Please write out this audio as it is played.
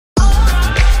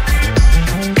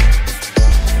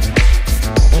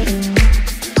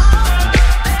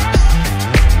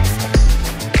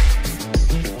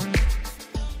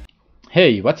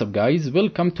Hey, what's up guys?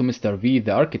 Welcome to Mr. V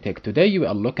the Architect. Today we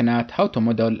are looking at how to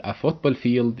model a football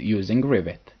field using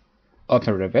Revit.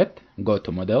 Open Revit, go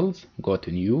to Models, go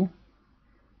to New,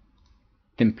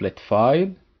 Template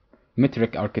File,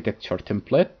 Metric Architecture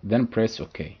Template, then press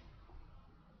OK.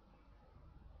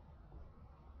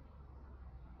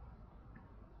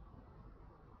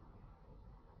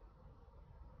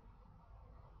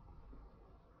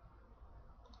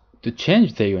 To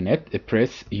change the unit,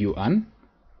 press UN,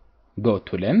 go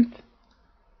to Length,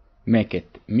 make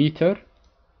it meter,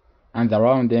 and the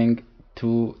rounding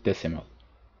to decimal.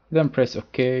 Then press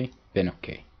OK, then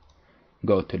OK.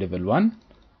 Go to level 1,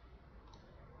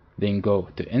 then go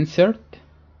to Insert,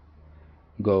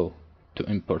 go to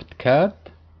Import CAD,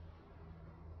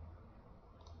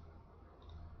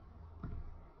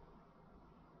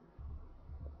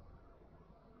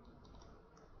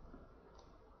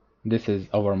 this is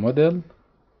our model,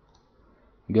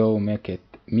 go make it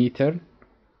meter,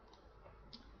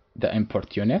 the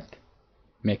import unit,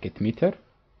 make it meter,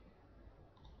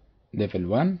 level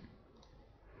 1,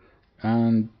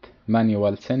 and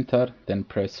manual center, then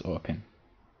press open,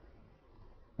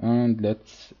 and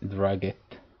let's drag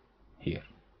it here.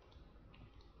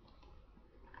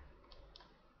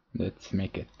 Let's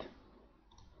make it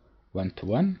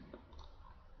 1:1,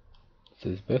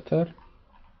 this is better.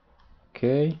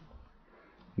 Okay,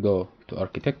 go to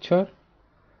architecture,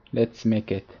 let's make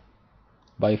it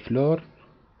by floor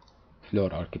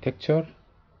architecture,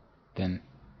 then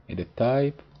edit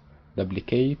type,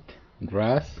 duplicate,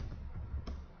 grass,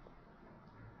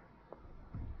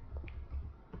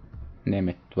 name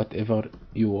it whatever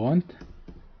you want,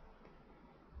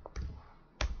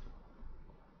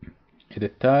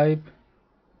 edit type,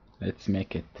 let's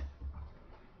make it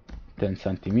 10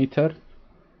 centimeter,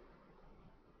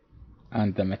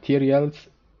 and the materials,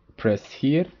 press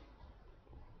here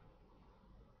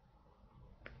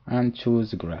and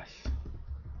choose grass.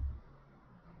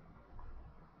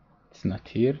 It's not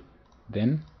here,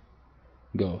 then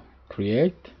go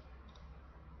create,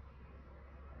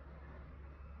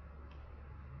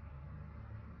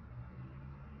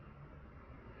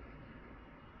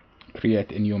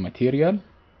 create a new material,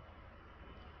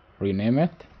 rename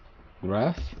it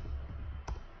grass,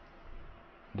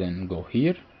 then go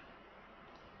here,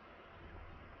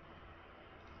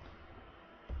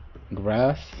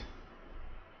 grass,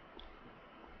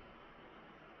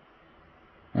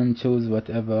 and choose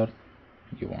whatever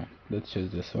you want. Let's choose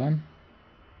this one,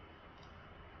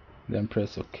 then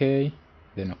press OK,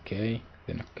 then OK,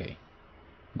 then OK.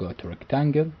 Go to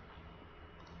rectangle,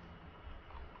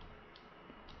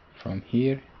 from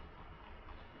here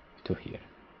to here,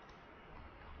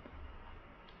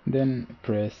 then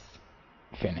press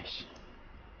finish.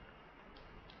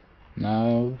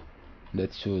 Now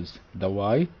let's choose the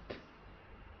white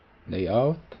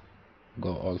layout,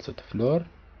 go also to floor,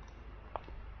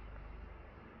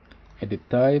 edit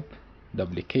type,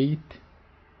 duplicate,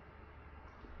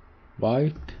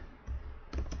 white,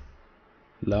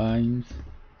 lines,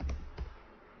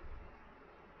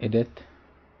 edit,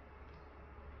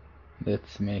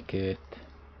 let's make it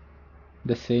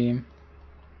the same,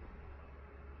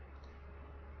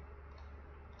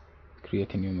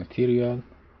 create a new material,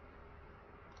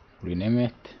 rename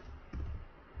it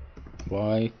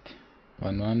white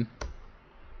 1:1,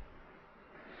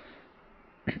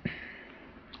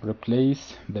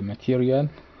 replace the material,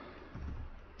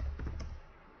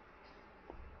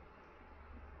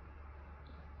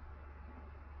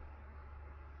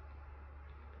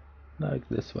 like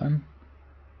this one,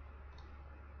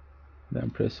 then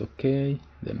press OK,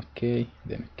 then OK,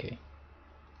 then OK.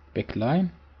 Pick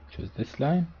line, choose this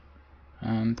line,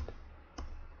 and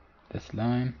this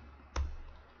line,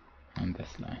 and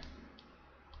this line.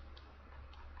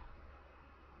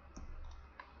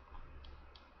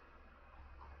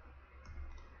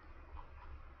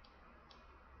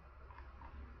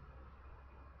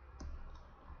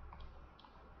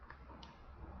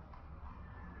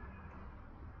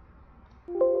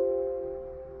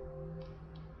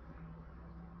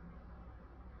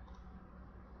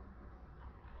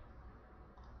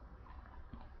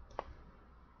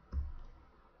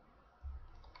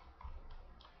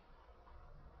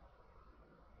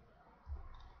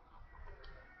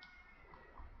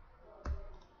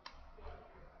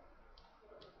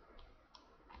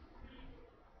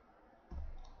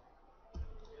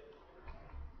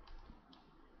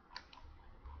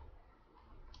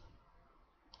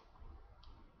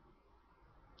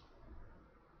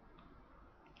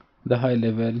 The high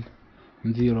level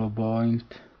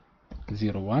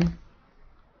 0.01,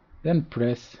 then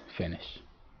press finish.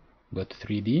 Go to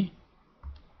 3D,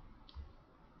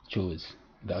 choose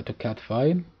the AutoCAD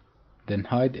file, then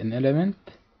hide an element.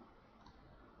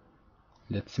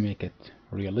 Let's make it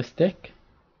realistic.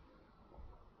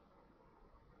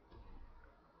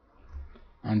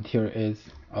 And here is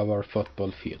our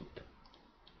football field.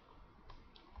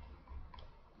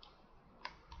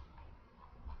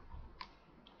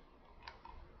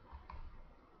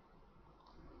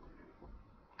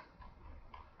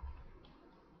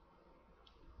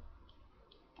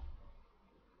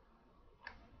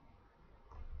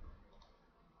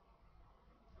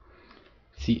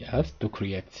 CS to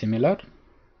create similar,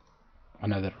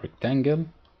 another rectangle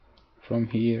from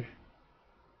here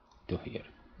to here,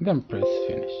 then press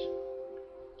finish.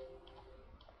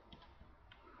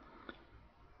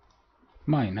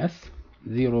 Minus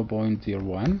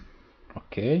 0.01,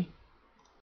 okay,